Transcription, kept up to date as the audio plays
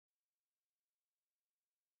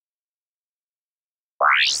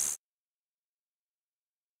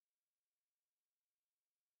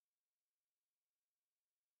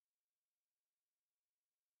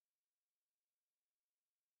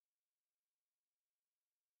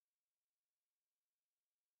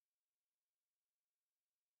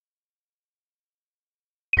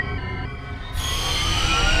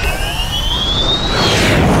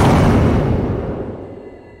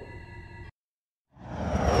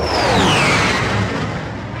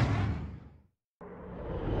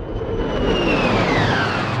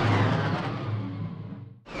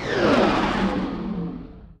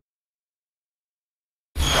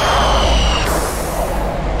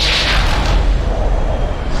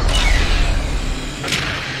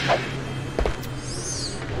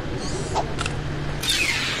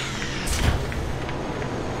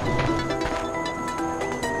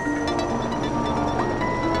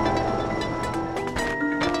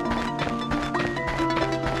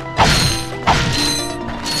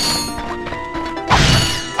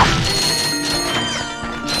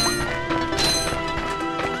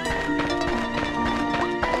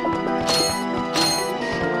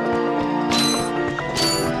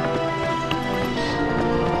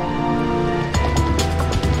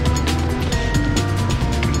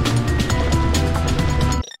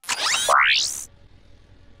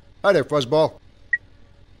Hi there, Fuzzball.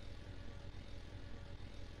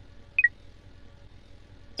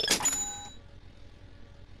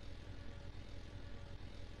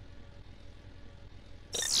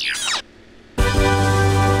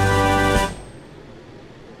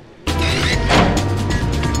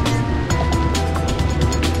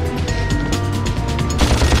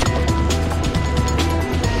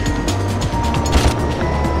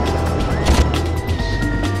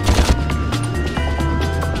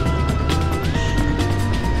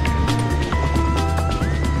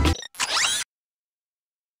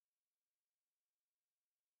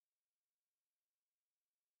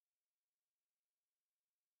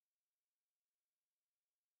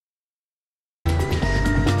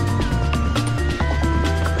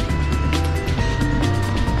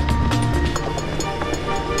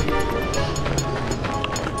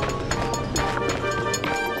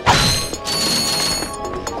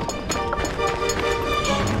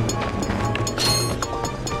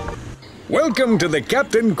 Welcome to the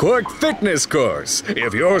Captain Quark Fitness Course.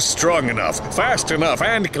 If you're strong enough, fast enough,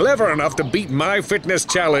 and clever enough to beat my fitness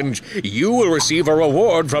challenge, you will receive a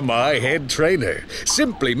reward from my head trainer.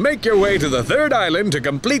 Simply make your way to the third island to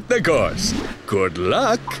complete the course. Good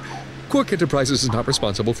luck! Quark Enterprises is not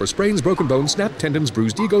responsible for sprains, broken bones, snapped tendons,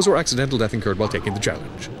 bruised egos, or accidental death incurred while taking the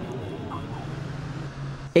challenge.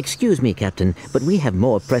 Excuse me, Captain, but we have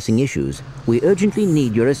more pressing issues. We urgently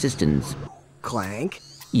need your assistance. Clank?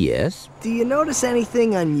 Yes? Do you notice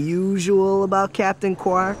anything unusual about Captain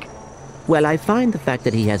Quark? Well, I find the fact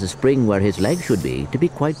that he has a spring where his leg should be to be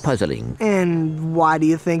quite puzzling. And why do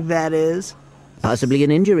you think that is? Possibly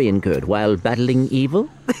an injury incurred while battling evil?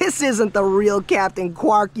 This isn't the real Captain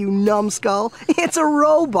Quark, you numbskull. It's a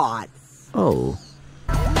robot. Oh.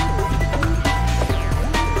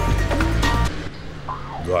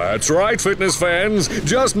 That's right, fitness fans.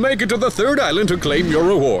 Just make it to the third island to claim your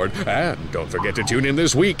reward. And don't forget to tune in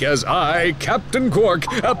this week as I, Captain Quark,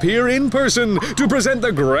 appear in person to present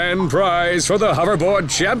the grand prize for the Hoverboard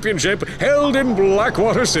Championship held in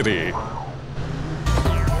Blackwater City.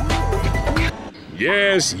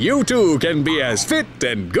 Yes, you too can be as fit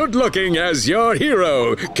and good-looking as your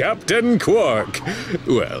hero, Captain Quark.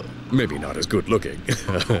 Well, maybe not as good-looking.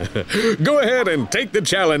 Go ahead and take the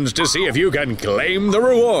challenge to see if you can claim the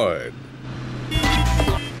reward.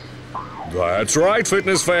 That's right,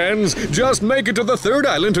 fitness fans. Just make it to the third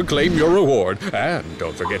island to claim your reward. And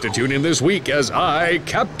don't forget to tune in this week as I,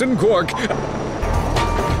 Captain Quark,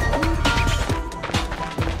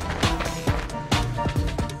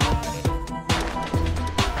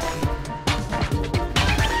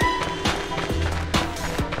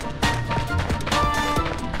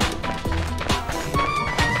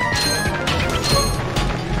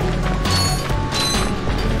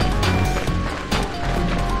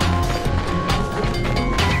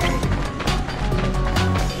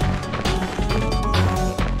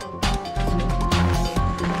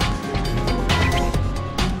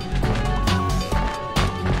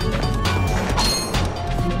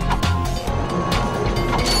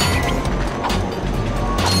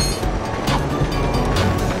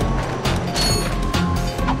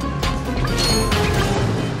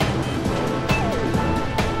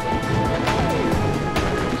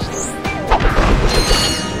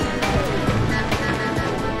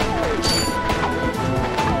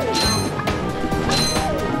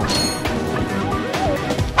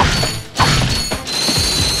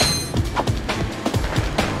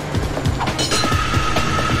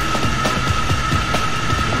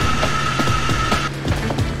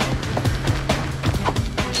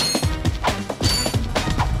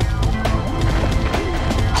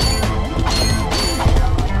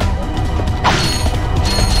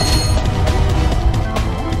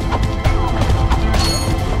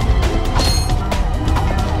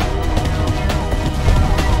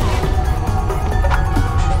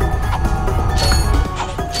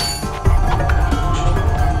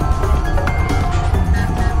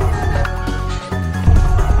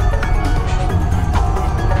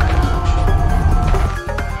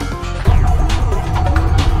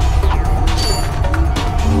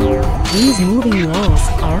 These moving walls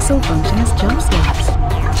also function as jump slots.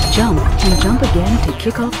 Jump and jump again to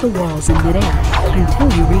kick off the walls in midair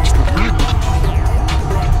until you reach the top.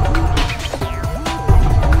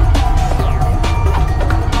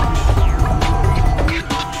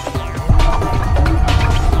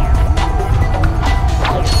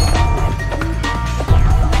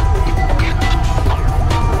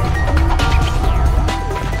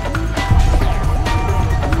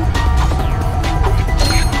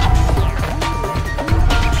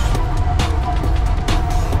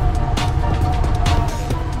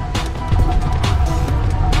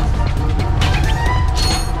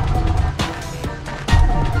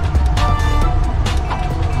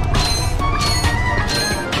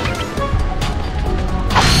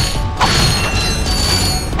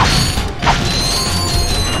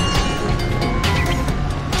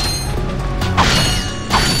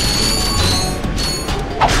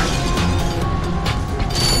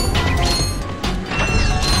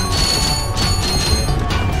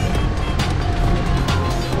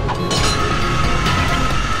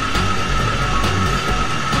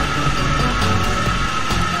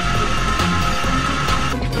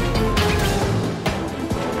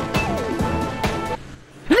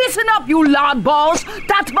 Listen up, you loudballs!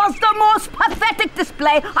 That was the most pathetic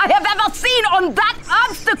display I have ever seen on that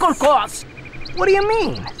obstacle course! What do you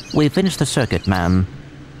mean? We finished the circuit, ma'am.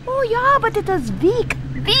 Oh yeah, but it is weak.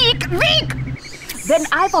 When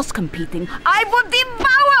I was competing, I would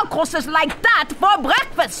devour courses like that for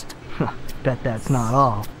breakfast. Bet that's not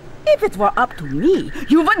all. If it were up to me,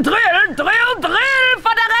 you would drill for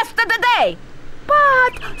the rest of the day.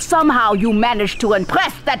 But somehow you managed to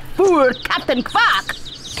impress that fool Captain Quark.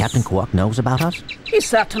 Captain Quark knows about us? He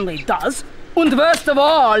certainly does. And worst of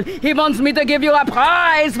all, he wants me to give you a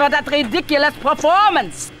prize for that ridiculous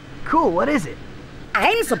performance. Cool, what is it?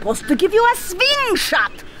 I'm supposed to give you a swing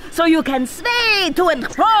shot, so you can sway to and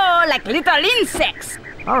fro like little insects.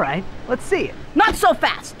 Alright, let's see it. Not so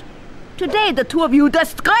fast. Today the two of you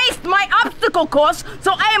disgraced my obstacle course,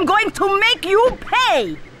 so I am going to make you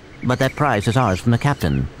pay. But that prize is ours from the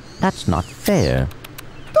captain. That's not fair.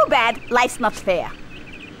 Too bad, life's not fair.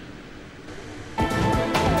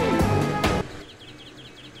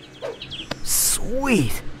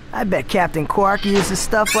 Sweet. I bet Captain Quark uses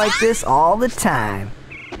stuff like this all the time.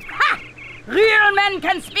 Ha! Real men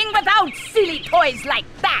can swing without silly toys like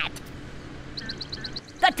that.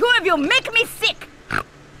 The two of you make me sick.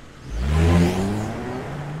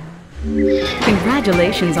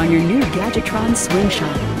 Congratulations on your new Gadgetron Swing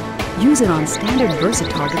Shot. Use it on standard Versa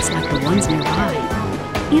targets like the ones nearby.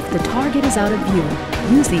 If the target is out of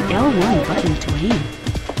view, use the L1 button to aim.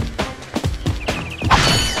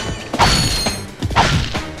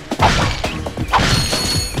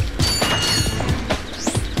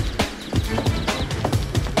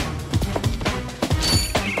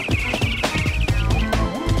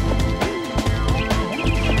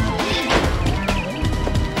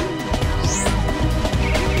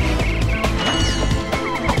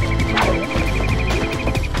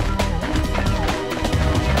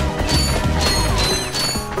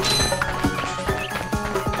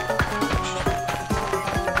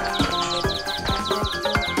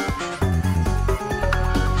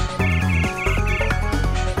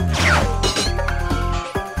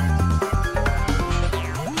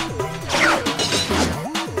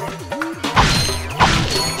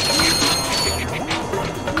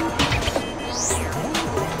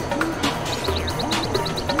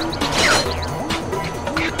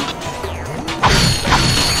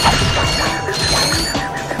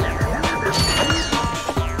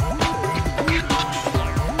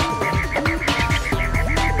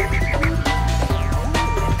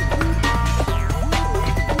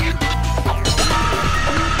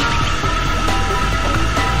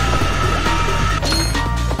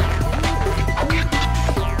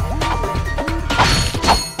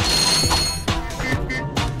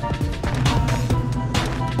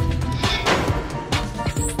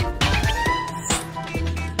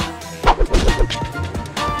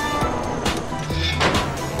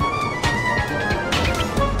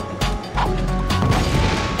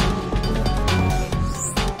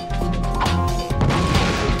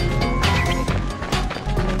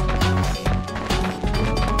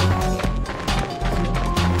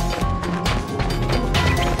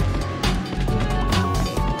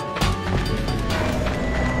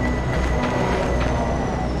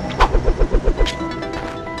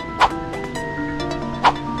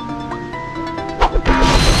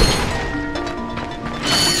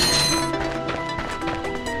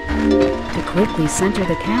 Quickly center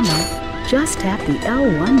the camera, just tap the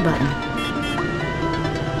L1 button.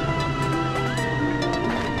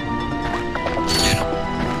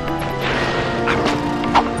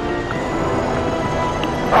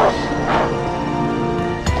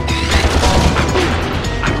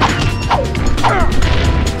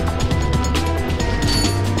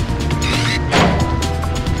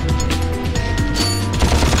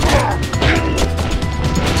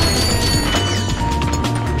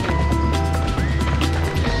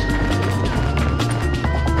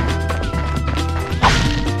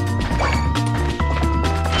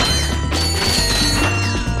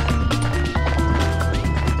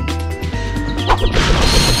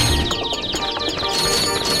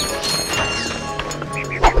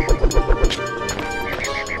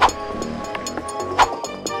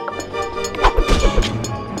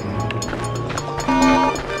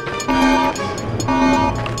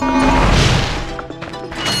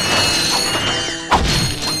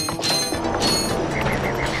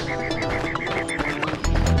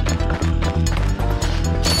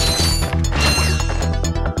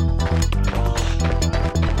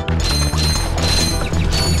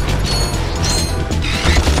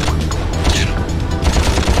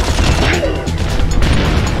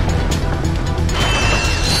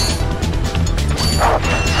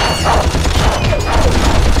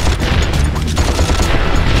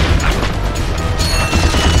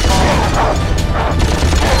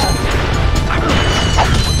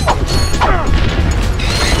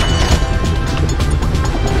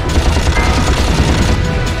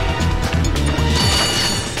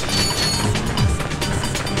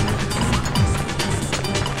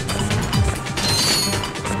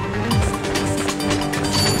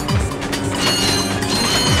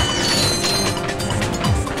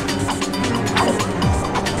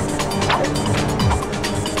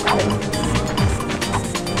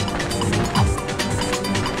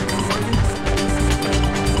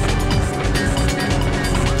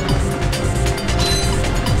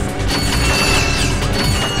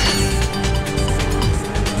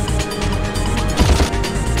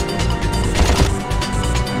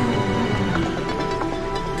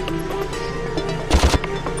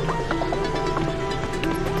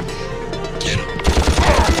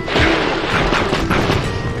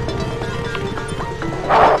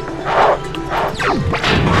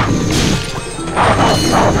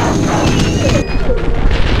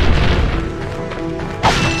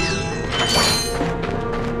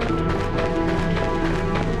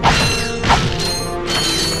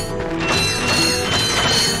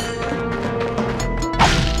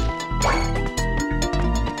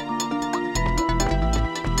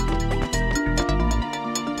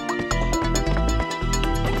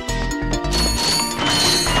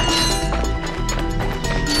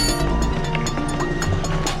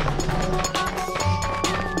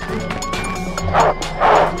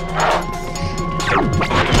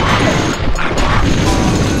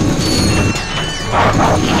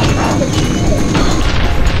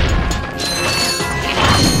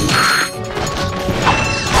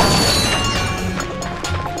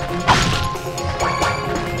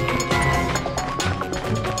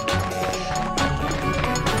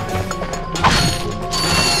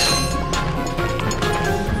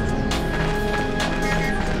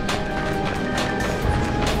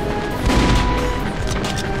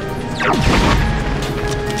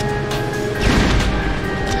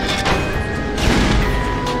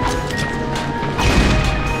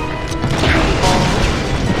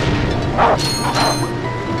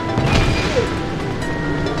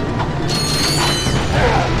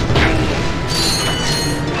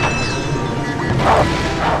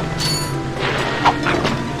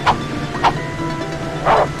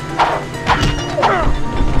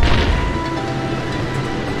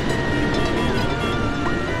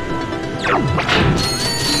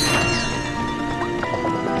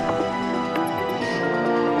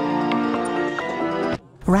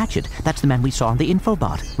 Ratchet, that's the man we saw on the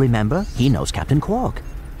infobot. Remember? He knows Captain Quark.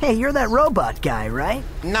 Hey, you're that robot guy, right?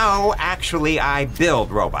 No, actually, I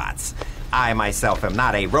build robots. I myself am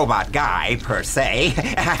not a robot guy, per se.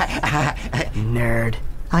 Nerd.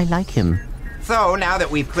 I like him. So, now that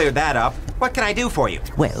we've cleared that up, what can I do for you?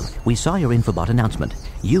 Well, we saw your infobot announcement.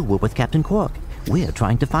 You were with Captain Quark. We're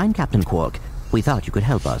trying to find Captain Quark. We thought you could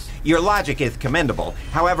help us. Your logic is commendable.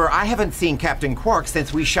 However, I haven't seen Captain Quark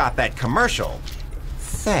since we shot that commercial.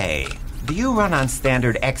 Say, do you run on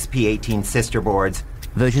standard XP18 sister boards?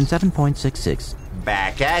 Version 7.66.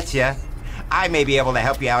 Back at ya. I may be able to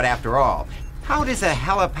help you out after all. How does a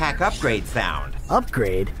helipack upgrade sound?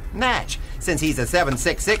 Upgrade? Natch. Since he's a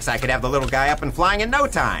 766, I could have the little guy up and flying in no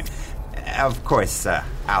time. Of course,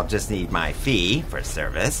 I'll just need my fee for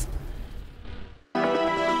service.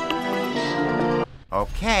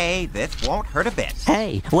 Okay, this won't hurt a bit.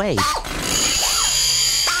 Hey, wait.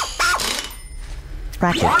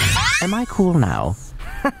 Ratchet, am I cool now?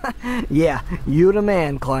 Yeah, you the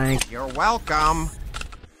man, Clank. You're welcome.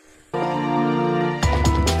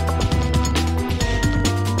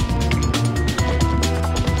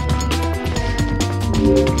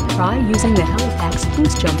 Try using the helipack's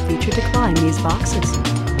boost jump feature to climb these boxes.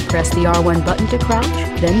 Press the R1 button to crouch,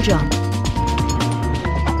 then jump.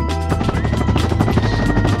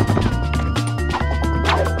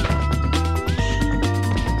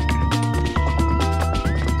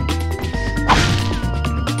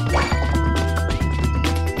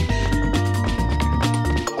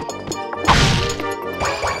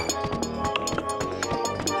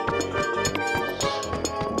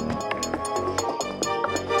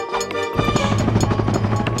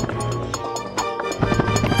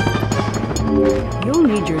 You'll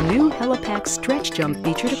need your new helipack stretch jump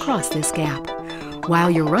feature to cross this gap.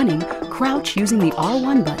 While you're running, crouch using the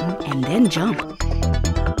R1 button and then jump.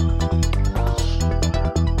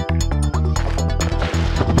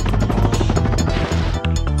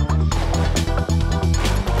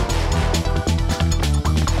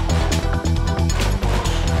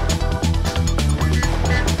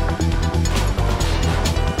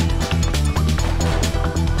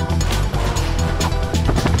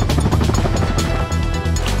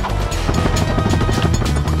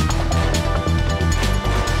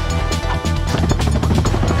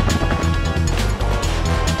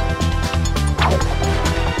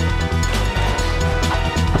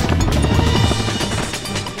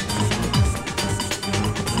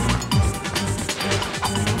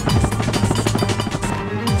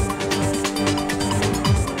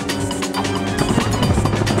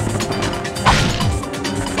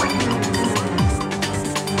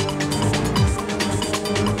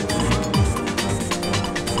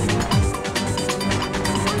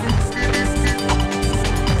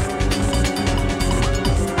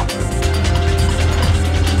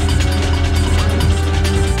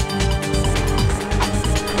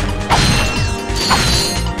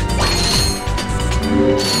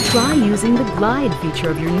 Try using the glide feature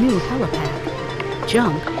of your new helipack.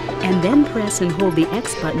 Jump, and then press and hold the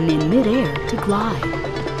X button in midair to glide.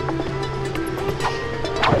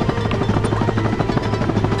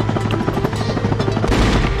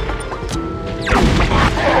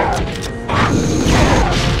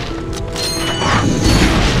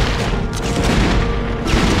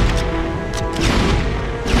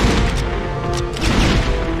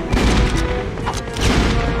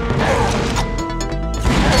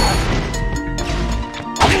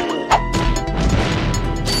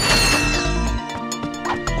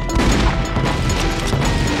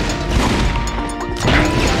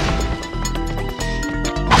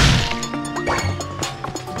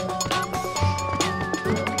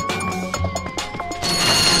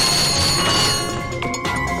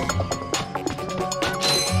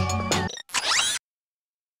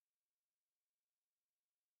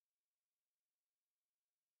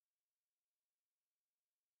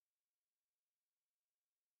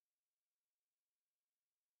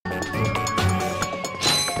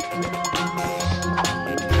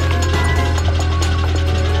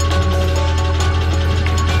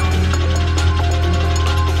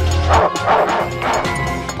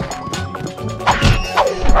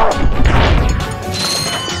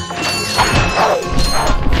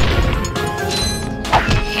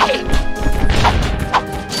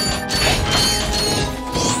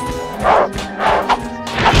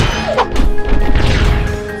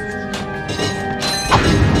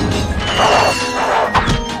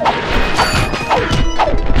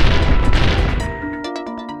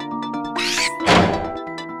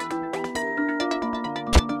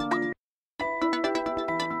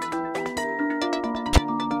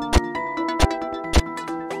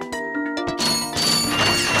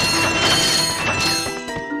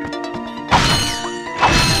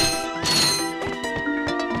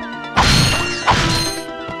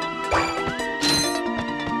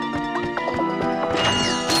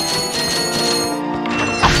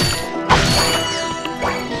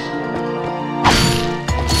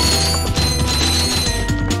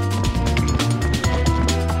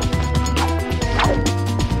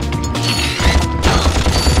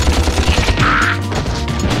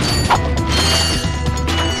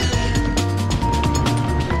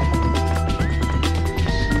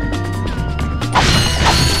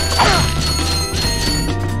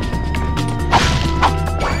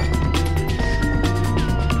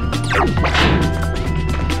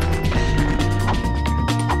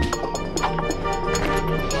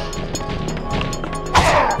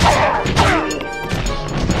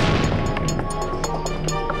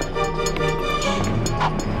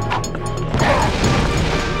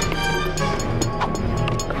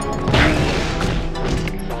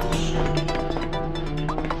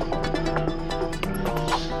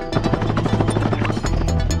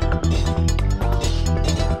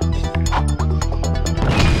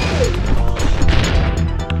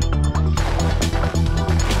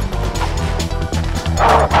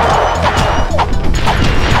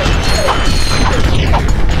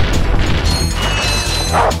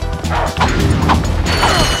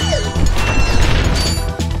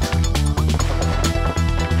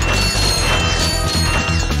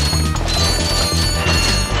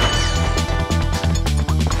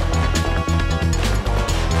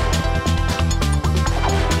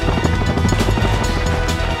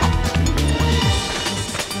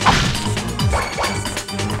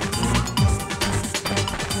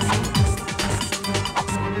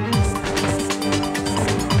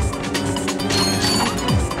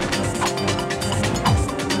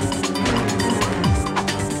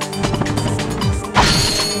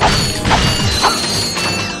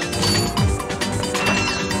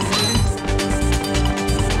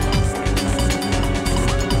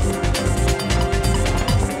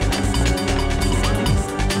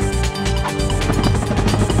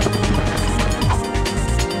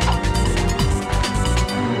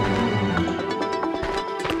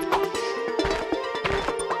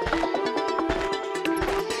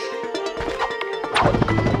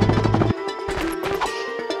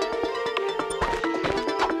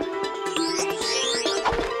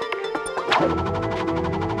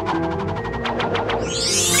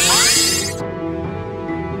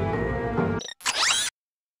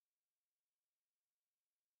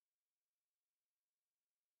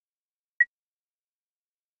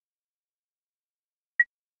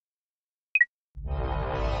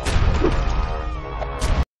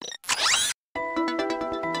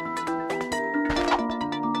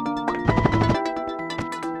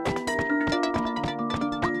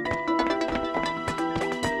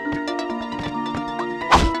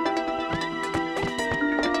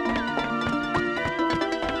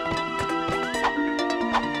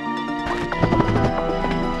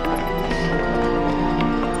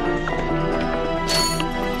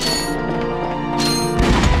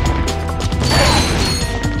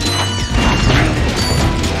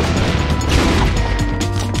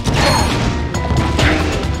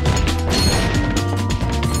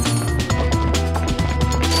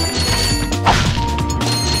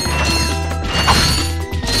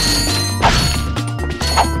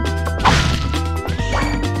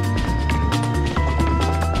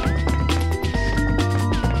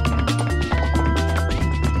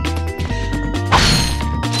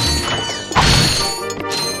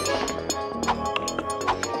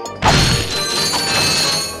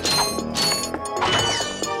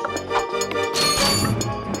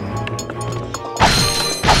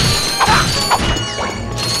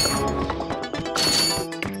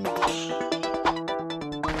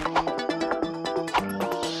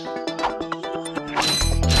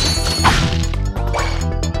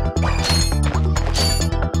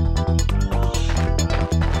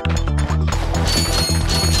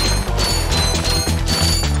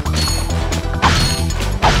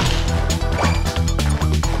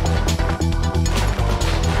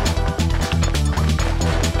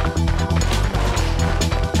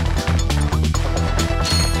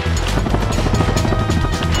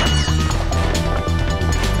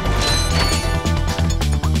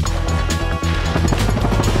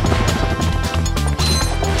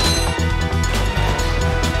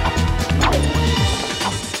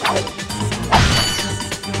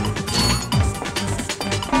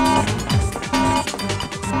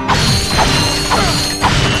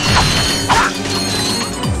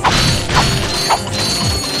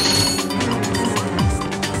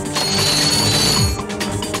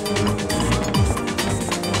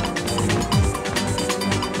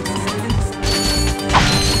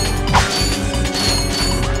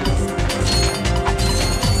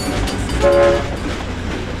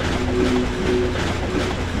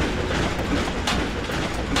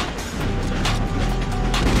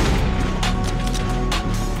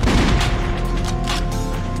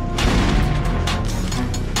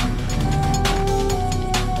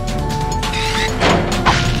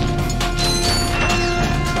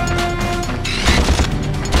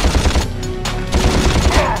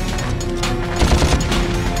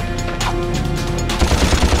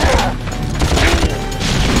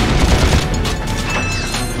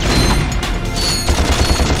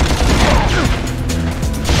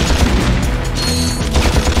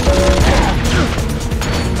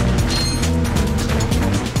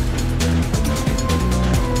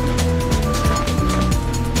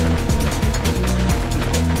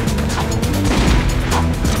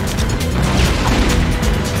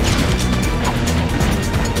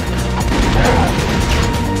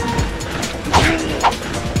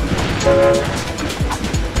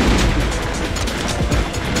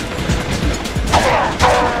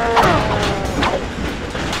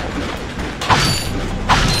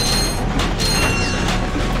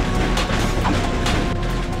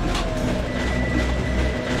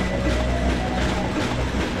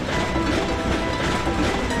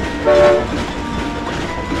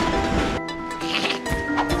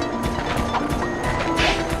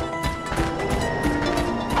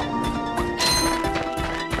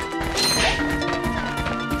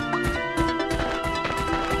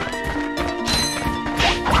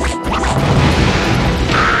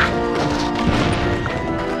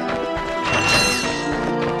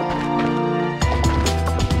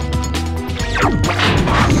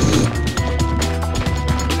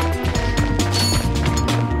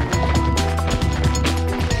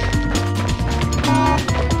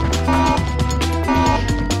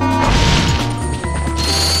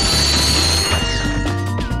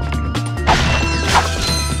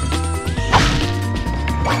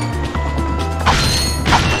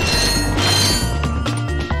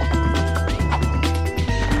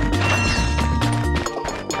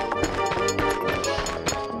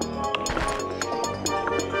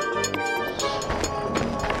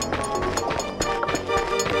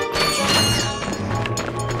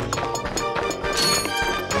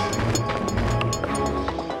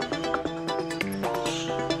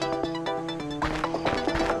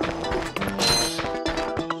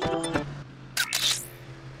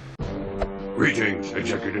 Greetings,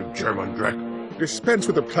 Executive Chairman Drek. Dispense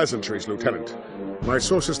with the pleasantries, Lieutenant. My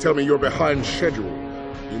sources tell me you're behind schedule.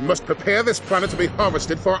 You must prepare this planet to be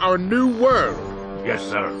harvested for our new world. Yes,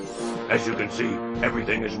 sir. As you can see,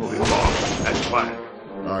 everything is moving along as planned.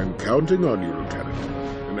 I'm counting on you, Lieutenant.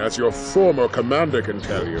 And as your former commander can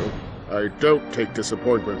tell you, I don't take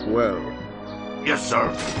disappointment well. Yes,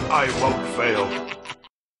 sir. I won't fail.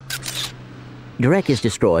 Drek is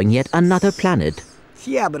destroying yet another planet.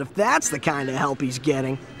 Yeah, but if that's the kind of help he's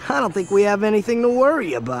getting, I don't think we have anything to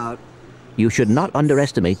worry about. You should not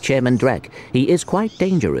underestimate Chairman Drek. He is quite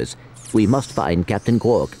dangerous. We must find Captain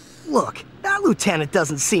Quark. Look, that lieutenant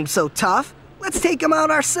doesn't seem so tough. Let's take him out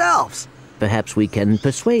ourselves. Perhaps we can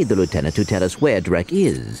persuade the lieutenant to tell us where Drek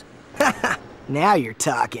is. Now you're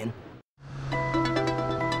talking.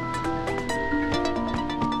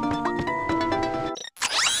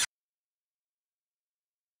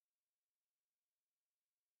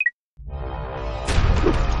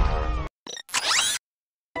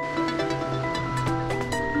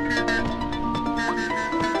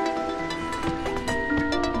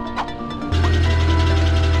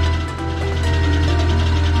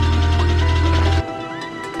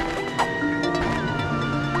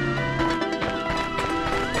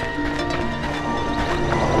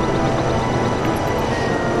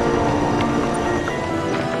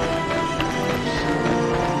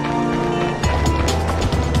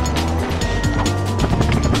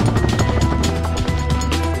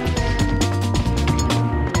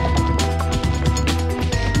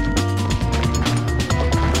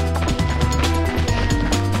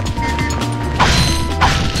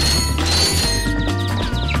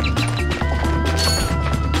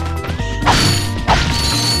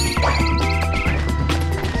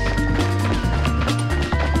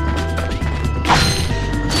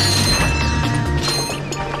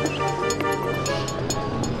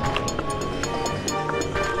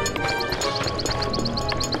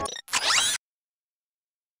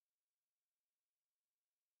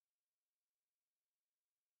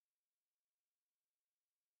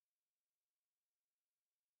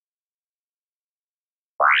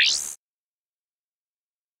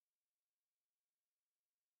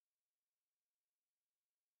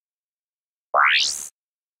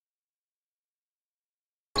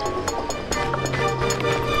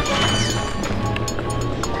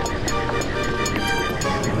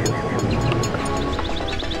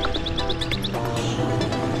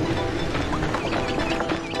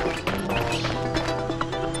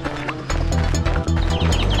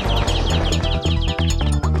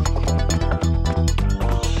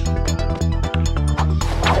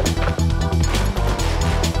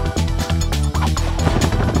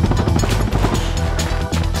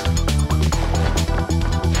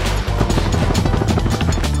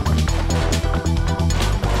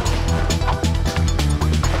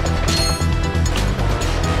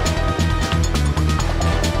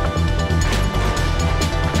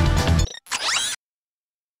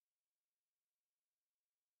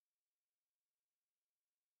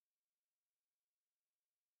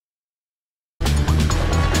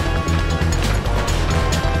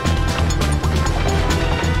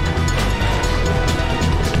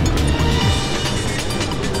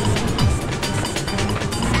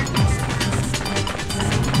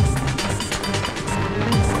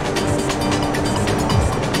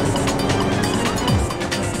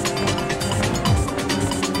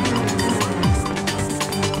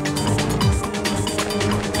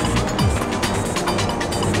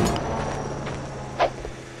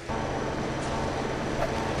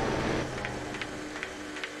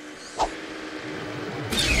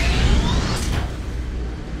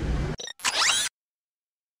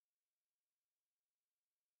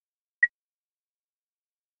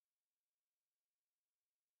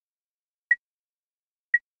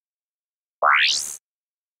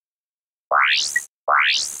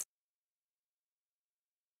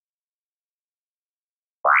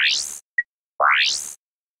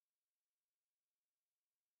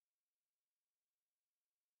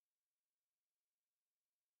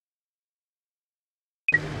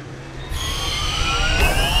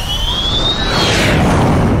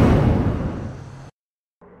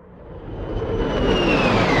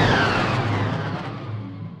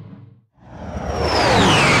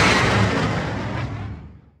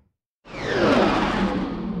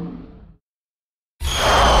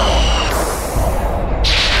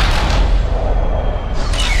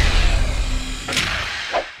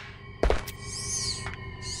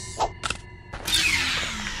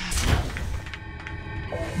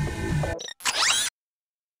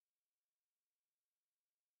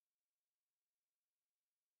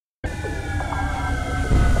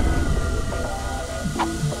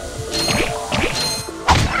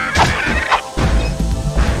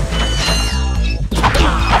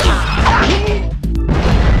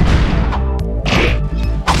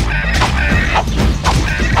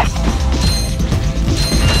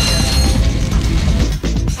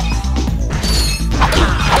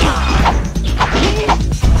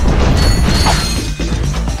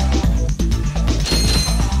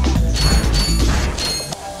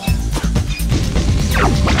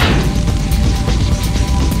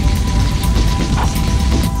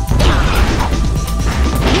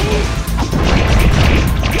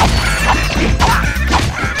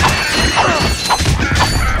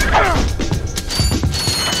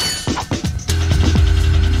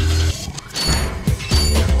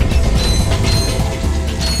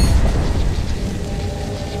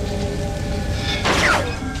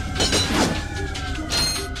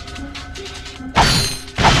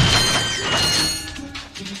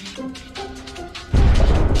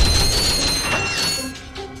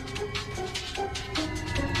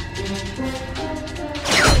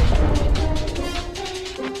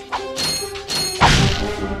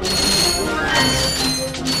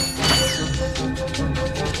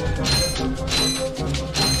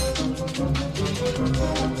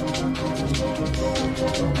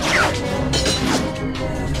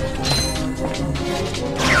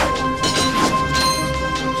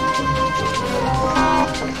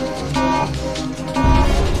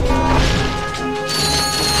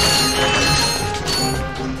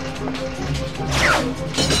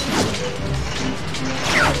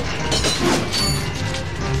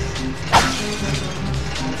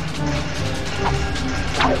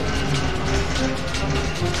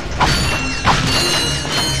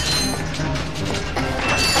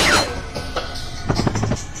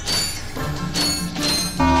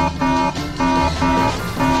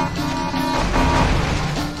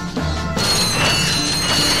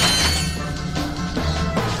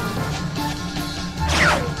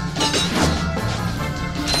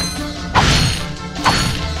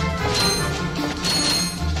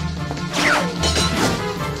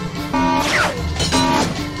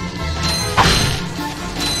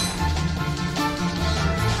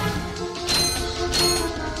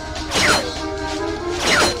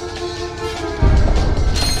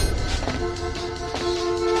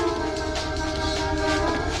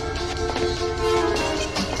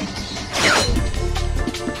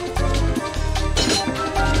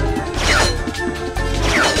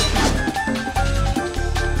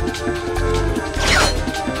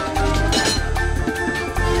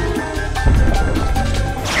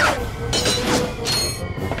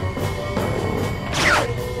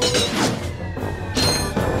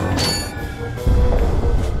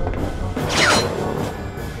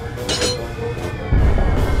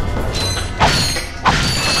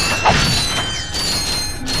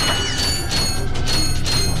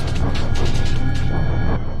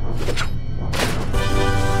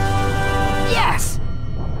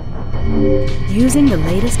 Using the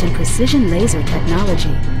latest in precision laser technology,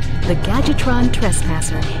 the Gadgetron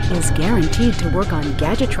Trespasser is guaranteed to work on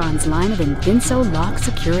Gadgetron's line of Invinso lock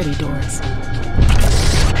security doors.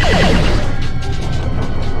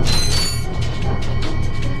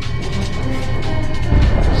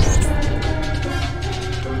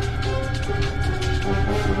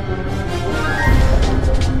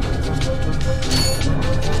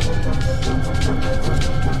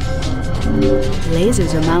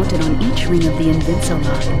 Lasers are mounted on each ring of the Invinso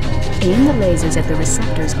lock. Aim the lasers at the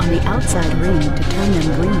receptors on the outside ring to turn them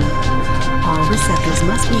green. All receptors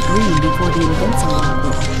must be green before the Invinso lock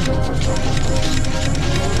will open.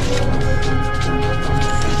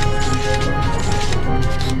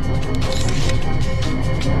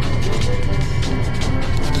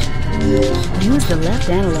 Use the left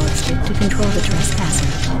analog stick to control the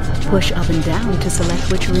Trespasser. Push up and down to select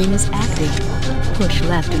which ring is active. Push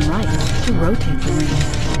left and right to rotate the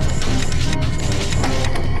ring.